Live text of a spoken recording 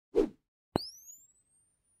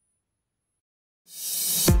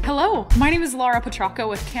Hello, my name is Laura Petracco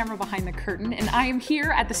with Camera Behind the Curtain, and I am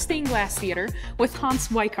here at the Stained Glass Theater with Hans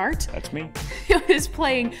Weichhart. That's me. Who is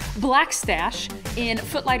playing Black Stache in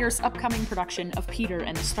Footlighters' upcoming production of Peter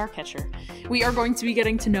and the Starcatcher. We are going to be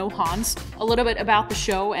getting to know Hans, a little bit about the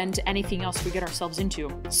show, and anything else we get ourselves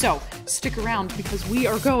into. So, stick around because we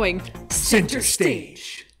are going center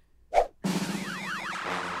stage.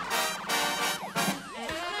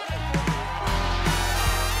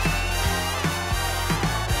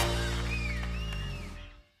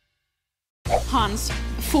 Hans,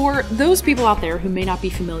 for those people out there who may not be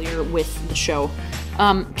familiar with the show,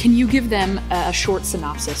 can you give them a short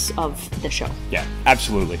synopsis of the show? Yeah,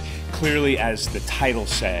 absolutely. Clearly, as the title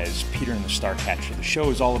says, Peter and the Starcatcher, the show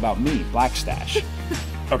is all about me, Black Stache.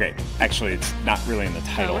 Okay, actually, it's not really in the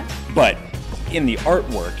title, but in the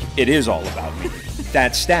artwork, it is all about me.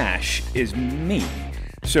 That stash is me.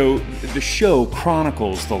 So the show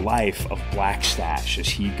chronicles the life of Black Stache as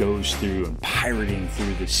he goes through and pirating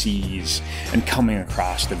through the seas and coming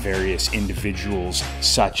across the various individuals,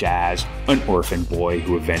 such as an orphan boy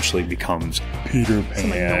who eventually becomes Peter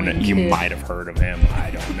Pan. You might have heard of him,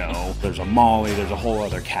 I don't know. There's a Molly, there's a whole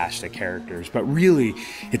other cast of characters, but really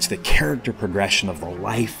it's the character progression of the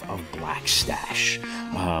life of Black Stache,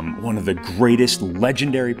 one of the greatest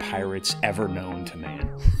legendary pirates ever known to man.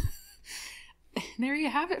 There you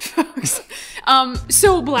have it, folks.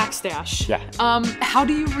 So Black Stache. Yeah. How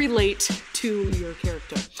do you relate to your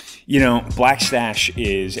character? You know, Black Stache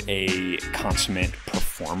is a consummate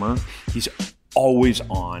performer. He's always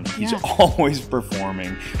on. He's always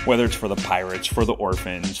performing, whether it's for the pirates, for the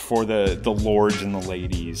orphans, for the lords and the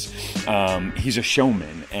ladies. He's a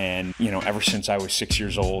showman, and you know, ever since I was 6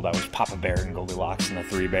 years old, I was Papa Bear and Goldilocks and the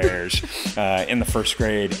Three Bears in the first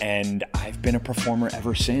grade, and I've been a performer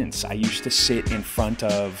ever since. I used to sit in front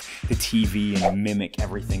of the TV and mimic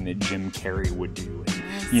everything that Jim Carrey would do, and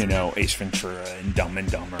you know, Ace Ventura and Dumb and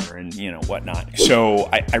Dumber and you know whatnot. So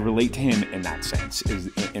I relate to him in that sense, is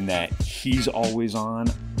in that he's always on.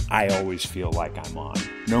 I always feel like I'm on,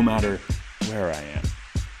 no matter where I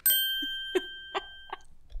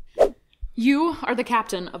am. You are the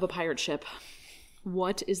captain of a pirate ship.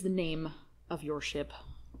 What is the name of your ship?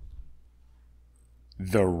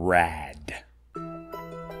 The Rad.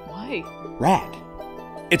 Why? Rad.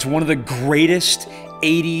 It's one of the greatest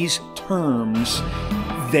 80s terms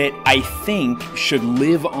that I think should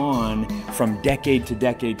live on from decade to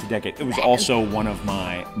decade to decade. It was also one of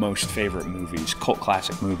my most favorite movies, cult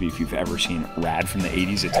classic movie. If you've ever seen Rad from the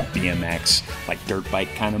 80s, it's a BMX, like dirt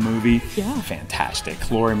bike kind of movie. Yeah. Fantastic.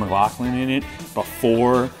 Lori McLaughlin in it.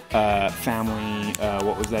 Before Family,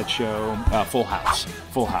 what was that show? Full House.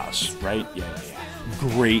 Full House, right? Yeah.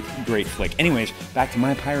 Great flick. Anyways, back to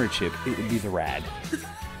my pirate ship. It would be the Rad.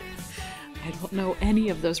 I don't know any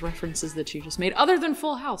of those references that you just made, other than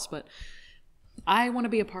Full House, but I want to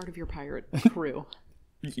be a part of your pirate crew.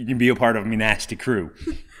 You can be a part of me nasty crew.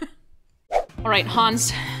 All right,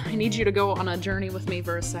 Hans, I need you to go on a journey with me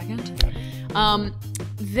for a second.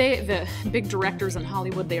 The big directors in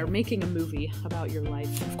Hollywood, they are making a movie about your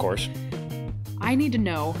life. Of course. I need to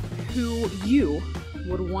know who you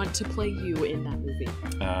would want to play you in that movie.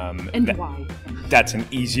 And why? That's an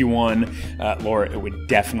easy one. Laura, it would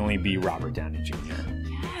definitely be Robert Downey Jr.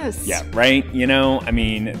 Yes. Yeah, right? You know, I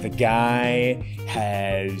mean, the guy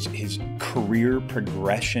has his career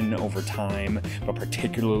progression over time, but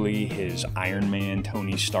particularly his Iron Man,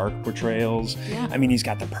 Tony Stark portrayals. Yeah. I mean, he's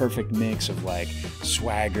got the perfect mix of like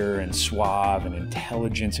swagger and suave and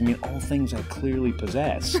intelligence. I mean, all things I clearly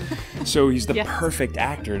possess. So he's the perfect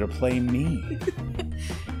actor to play me.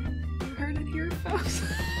 You heard it here, folks.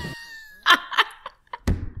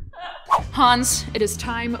 Hans, it is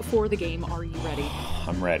time for the game. Are you ready?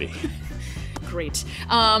 I'm ready. Great.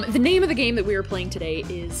 The name of the game that we are playing today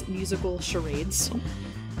is Musical Charades.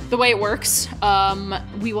 The way it works,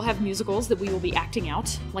 we will have musicals that we will be acting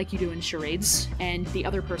out, like you do in charades, and the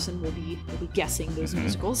other person will be guessing those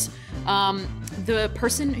musicals. The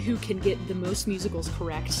person who can get the most musicals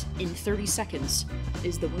correct in 30 seconds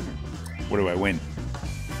is the winner. What do I win?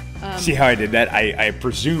 See how I did that? I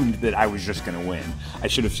presumed that I was just going to win. I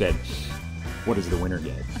should have said, what does the winner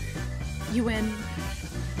get? You win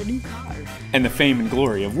the new car. And the fame and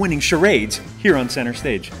glory of winning charades here on center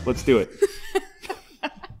stage. Let's do it.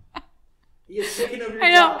 He is taking over your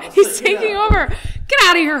I know. job. He's taking over. Get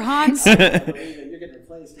out of here, Hans. You're getting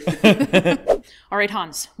replaced. All right,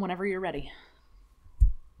 Hans, whenever you're ready.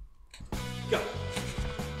 Go.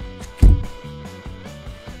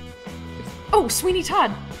 Oh, Sweeney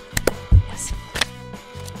Todd. Yes.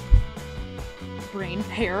 Brain,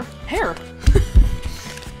 hair.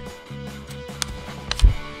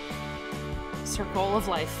 Circle of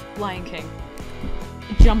life. Lion King.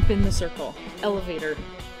 Jump in the circle. Elevator.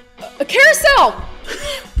 A carousel!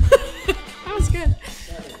 That was good.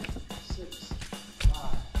 7, 6,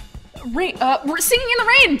 5, Rain. We're singing in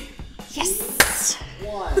the rain! Yes!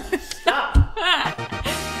 1. Stop!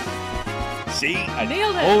 See, I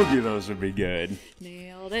Nailed it. told you those would be good.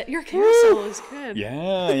 Nailed it. Your carousel is good.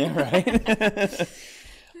 Yeah, right.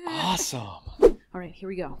 Awesome. All right, here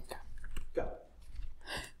we go. Go.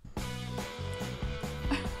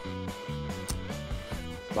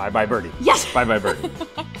 Bye-bye birdie. Yes! Bye-bye birdie.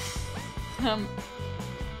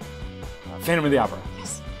 Phantom of the Opera.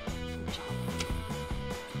 Yes. Good job.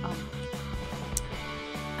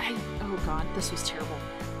 Oh god, this was terrible.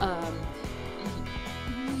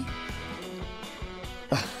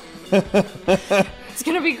 It's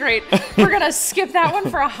gonna be great. We're gonna skip that one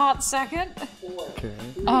for a hot second. 4, Okay.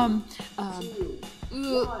 3,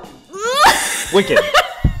 2, 1. Wicked.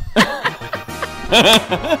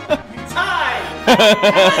 Time!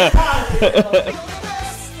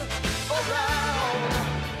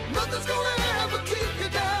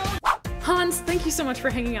 Hans, thank you so much for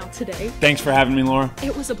hanging out today. Thanks for having me, Laura.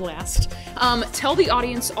 It was a blast. Tell the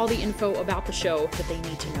audience all the info about the show that they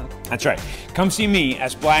need to know. That's right. Come see me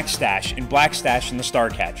as Black Stache in Black Stache and the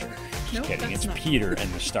Starcatcher. Just Nope, kidding. that's It's not. Peter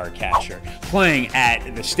and the Starcatcher. Playing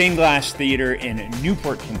at the Stained Glass Theater in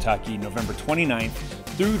Newport, Kentucky, November 29th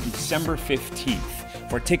through December 15th.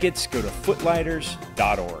 For tickets, go to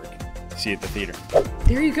footlighters.org. See you at the theater.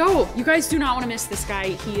 There you go. You guys do not want to miss this guy.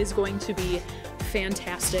 He is going to be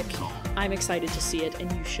fantastic. I'm excited to see it,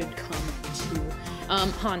 and you should come too.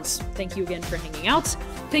 Hans, thank you again for hanging out.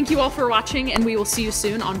 Thank you all for watching, and we will see you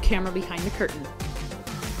soon on Camera Behind the Curtain.